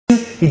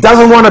He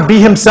doesn't want to be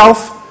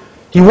himself.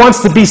 He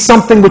wants to be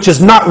something which is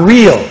not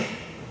real.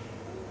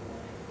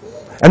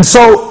 And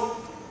so,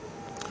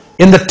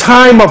 in the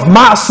time of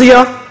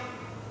ma'asiyah,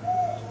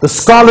 the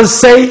scholars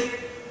say,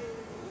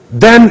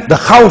 then the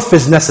khawf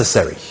is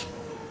necessary.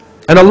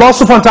 And Allah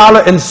subhanahu wa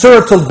ta'ala in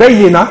Surah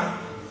Al-Bayyinah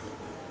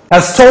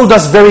has told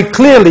us very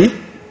clearly,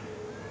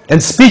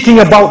 and speaking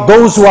about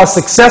those who are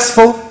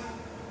successful,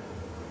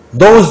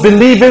 those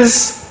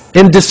believers,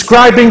 in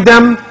describing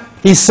them,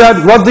 He said,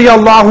 رَضِيَ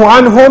اللَّهُ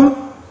عَنْهُمْ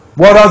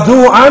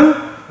وَرَضُوا عَنْ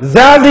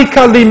ذَلِكَ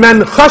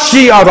لِمَنْ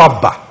خَشِيَ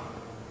رَبَّهُ.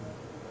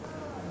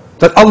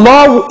 That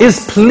Allah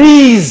is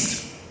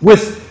pleased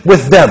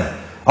with them.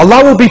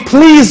 Allah will be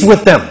pleased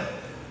with them.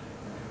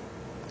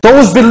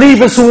 Those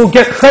believers who will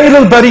get khayr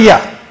al-bariyah,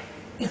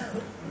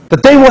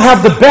 that they will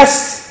have the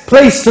best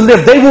place to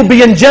live. They will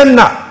be in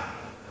Jannah.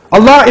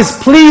 Allah is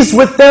pleased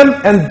with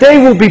them and they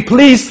will be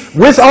pleased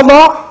with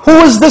Allah.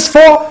 Who is this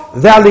for?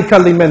 ذَلِكَ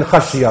لِمَنْ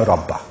خَشِيَ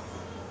رَبَّهُ.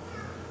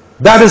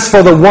 That is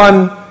for the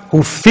one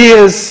who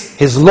fears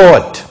his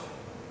Lord.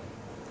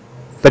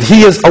 That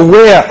he is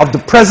aware of the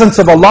presence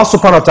of Allah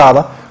subhanahu wa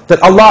ta'ala,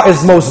 that Allah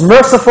is most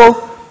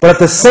merciful, but at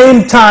the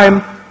same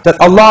time that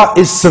Allah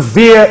is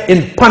severe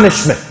in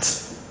punishment.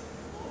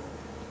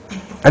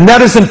 And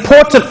that is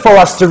important for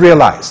us to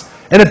realize.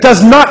 And it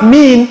does not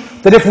mean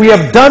that if we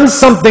have done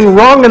something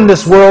wrong in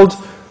this world,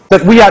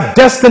 that we are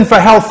destined for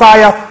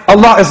hellfire.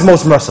 Allah is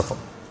most merciful.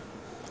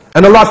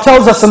 And Allah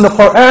tells us in the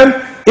Quran,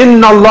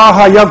 إِنَّ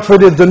اللَّهَ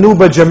يَغْفِرُ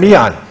الذُّنُوبَ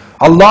جَمِيعًا.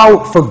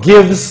 Allah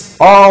forgives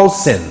all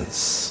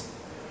sins.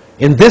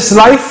 In this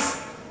life,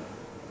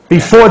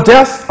 before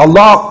death,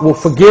 Allah will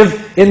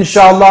forgive,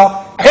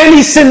 inshallah,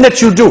 any sin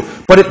that you do.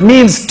 But it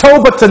means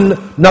tawbatan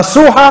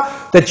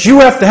nasuha, that you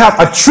have to have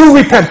a true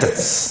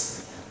repentance.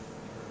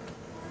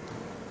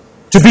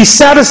 To be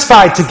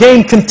satisfied, to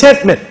gain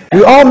contentment.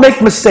 We all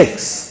make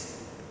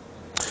mistakes.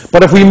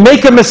 But if we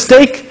make a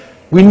mistake,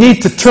 we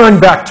need to turn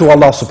back to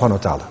Allah subhanahu wa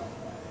ta'ala.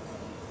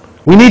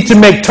 We need to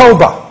make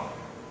tawbah.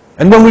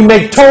 And when we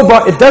make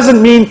tawbah, it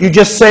doesn't mean you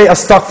just say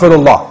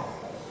astaghfirullah.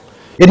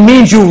 It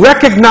means you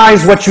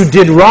recognize what you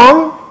did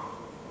wrong,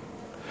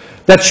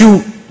 that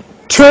you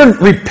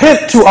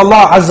repent to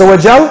Allah Azza wa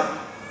Jal,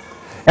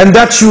 and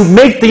that you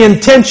make the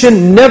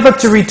intention never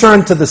to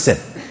return to the sin.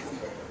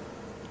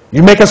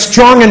 You make a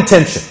strong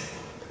intention.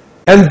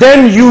 And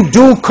then you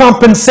do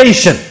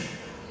compensation.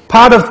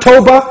 Part of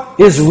tawbah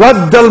is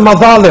radd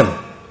al-madhalim.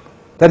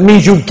 That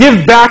means you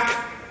give back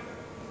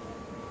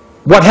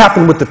what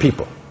happened with the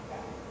people.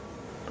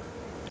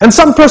 And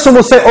some person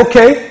will say,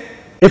 okay,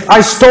 if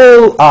I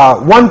stole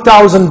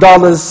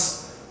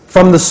 $1,000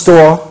 from the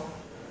store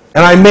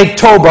and I make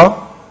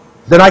tawbah,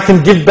 then I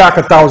can give back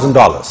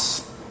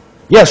 $1,000.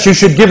 Yes, you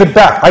should give it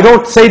back. I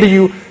don't say to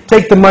you,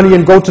 take the money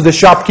and go to the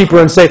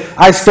shopkeeper and say,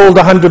 I stole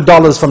the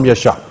 $100 from your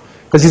shop.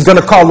 Because he's going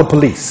to call the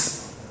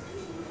police.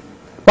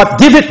 But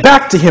give it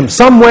back to him.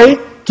 Some way,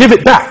 give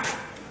it back.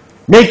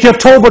 Make your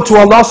tawbah to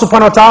Allah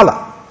subhanahu wa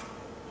ta'ala.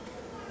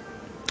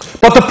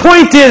 But the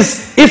point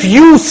is, if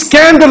you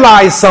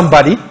scandalize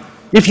somebody,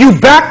 if you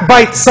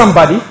backbite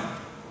somebody,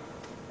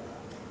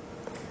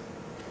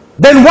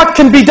 then what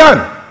can be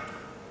done?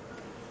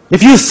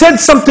 If you said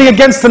something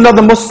against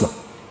another Muslim.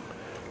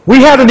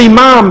 We had an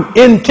imam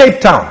in Cape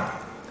Town.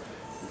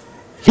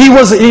 He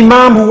was an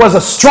imam who was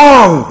a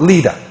strong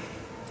leader.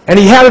 And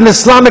he had an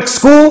Islamic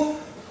school,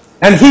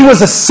 and he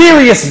was a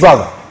serious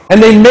brother.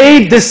 And they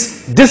made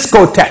this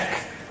discotheque.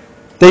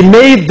 They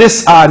made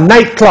this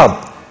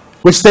nightclub,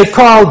 which they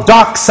call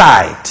Dark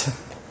Side.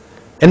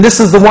 And this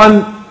is the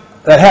one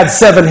that had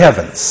 7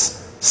 heavens,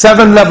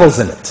 7 levels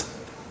in it.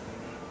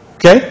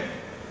 Okay?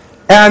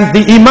 And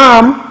the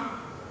imam,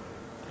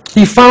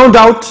 he found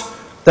out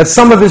that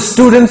some of his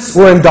students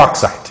were in Dark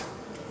Side.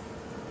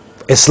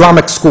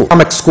 Islamic school.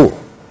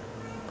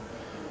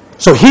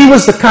 So he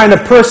was the kind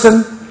of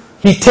person,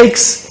 he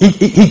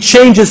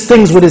changes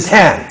things with his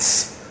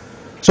hands.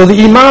 So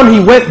the imam, he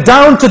went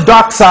down to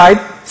Dark Side,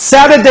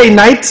 Saturday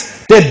night,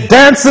 they're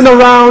dancing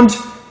around,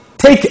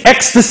 take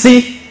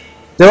ecstasy,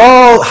 they're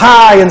all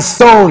high and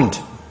stoned.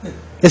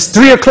 It's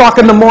 3 o'clock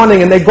in the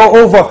morning and they go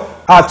over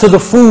to the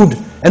food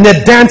and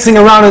they're dancing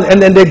around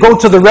and then they go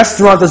to the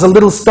restaurant, there's a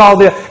little stall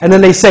there, and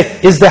then they say,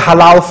 is there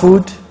halal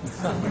food?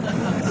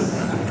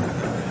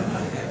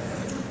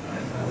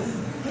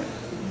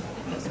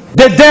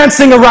 They're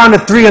dancing around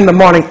at 3 in the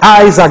morning,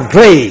 eyes are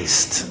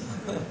glazed.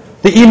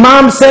 The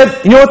imam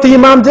said, you know what the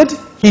imam did?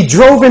 He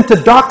drove into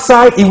Dark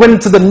Side, he went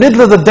into the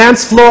middle of the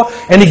dance floor,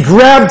 and he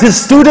grabbed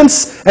his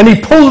students and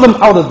he pulled them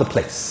out of the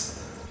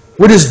place.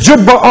 With his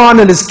jubbah on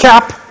and his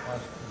cap,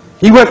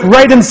 he went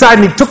right inside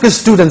and he took his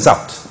students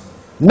out.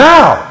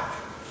 Now,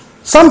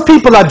 some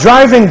people are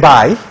driving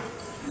by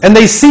and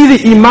they see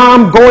the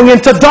imam going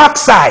into Dark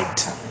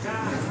Side.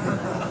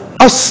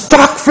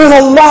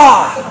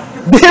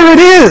 Astaghfirullah! There it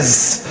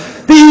is!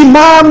 The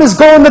imam is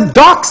going to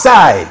Dark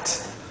Side.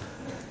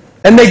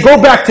 And they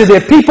go back to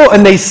their people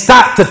and they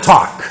start to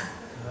talk.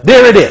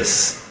 There it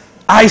is.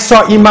 I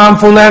saw Imam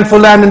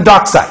Fulan in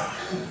Dark Side.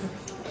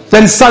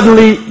 Then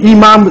suddenly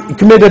Imam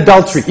committed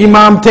adultery,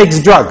 Imam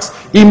takes drugs,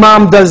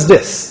 Imam does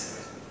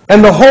this.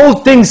 And the whole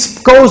thing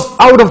goes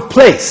out of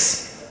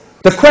place.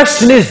 The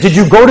question is, did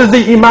you go to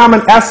the Imam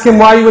and ask him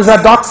why he was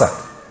at dockside?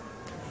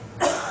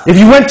 If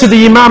you went to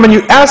the Imam and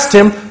you asked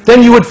him,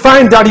 then you would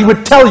find out he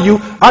would tell you,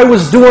 I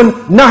was doing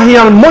nahi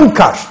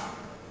al-munkar.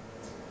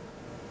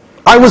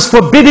 I was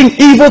forbidding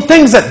evil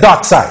things at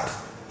dockside.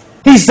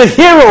 He's the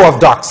hero of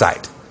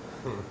dockside.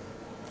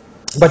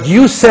 But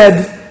you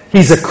said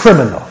he's a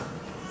criminal.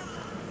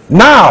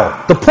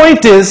 Now, the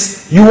point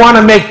is, you want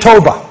to make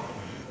tawbah.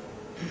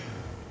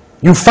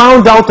 You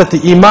found out that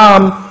the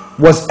Imam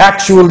was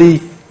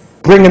actually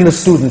bringing the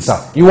students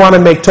up. You want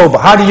to make tawbah.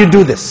 How do you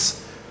do this?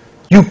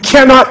 You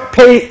cannot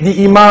pay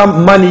the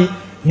Imam money.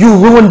 You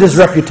ruined his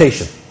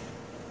reputation.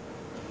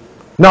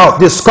 Now,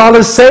 the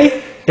scholars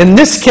say, in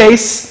this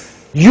case,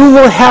 you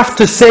will have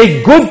to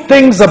say good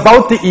things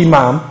about the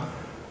Imam.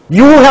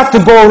 You will have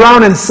to go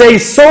around and say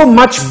so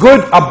much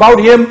good about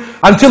him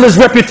until his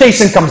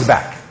reputation comes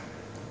back.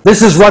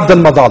 This is Radd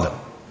al-Madalim.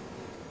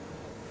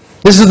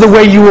 This is the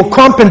way you will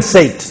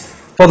compensate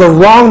for the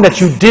wrong that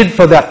you did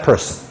for that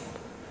person.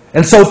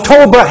 And so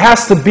Tawbah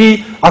has to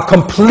be a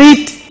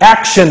complete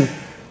action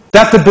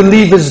that the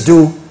believers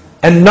do,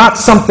 and not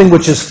something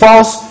which is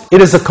false.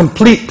 It is a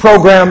complete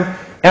program,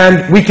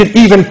 and we could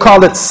even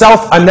call it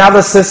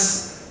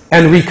self-analysis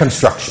and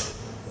reconstruction.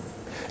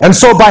 And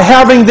so by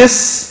having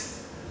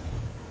this,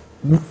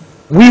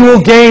 we will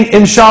gain,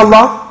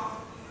 inshallah,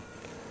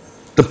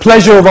 the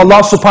pleasure of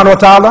Allah subhanahu wa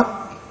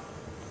ta'ala,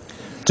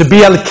 to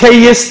be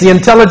al-Kayyis, the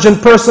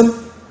intelligent person.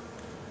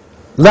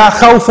 La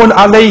khawfun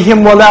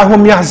alayhim wa la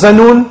hum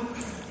yahzanun.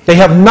 They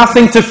have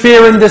nothing to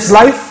fear in this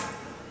life.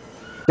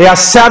 They are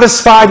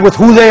satisfied with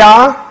who they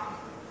are.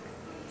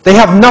 They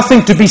have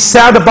nothing to be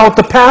sad about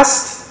the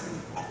past.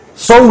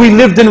 So we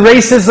lived in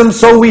racism,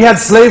 so we had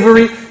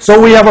slavery, so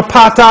we have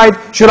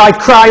apartheid. Should I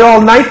cry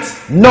all night?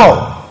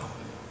 No.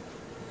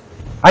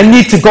 I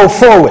need to go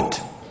forward.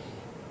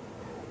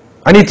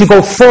 I need to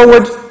go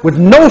forward with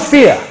no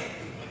fear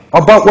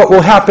about what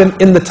will happen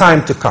in the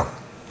time to come.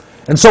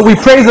 And so we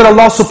pray that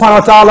Allah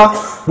subhanahu wa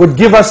ta'ala would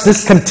give us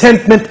this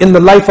contentment in the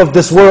life of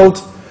this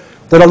world,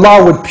 that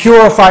Allah would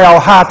purify our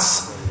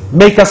hearts,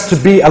 make us to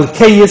be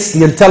al-Kayyis,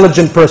 the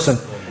intelligent person,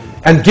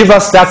 and give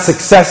us that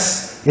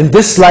success in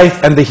this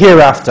life and the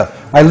hereafter.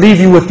 I leave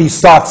you with these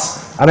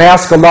thoughts, and I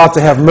ask Allah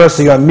to have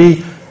mercy on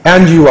me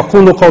and you.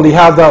 أقول قولي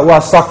هذا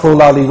وأستغفر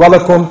الله لي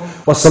ولكم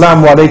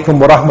والسلام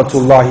عليكم ورحمة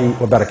الله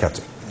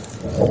وبركاته.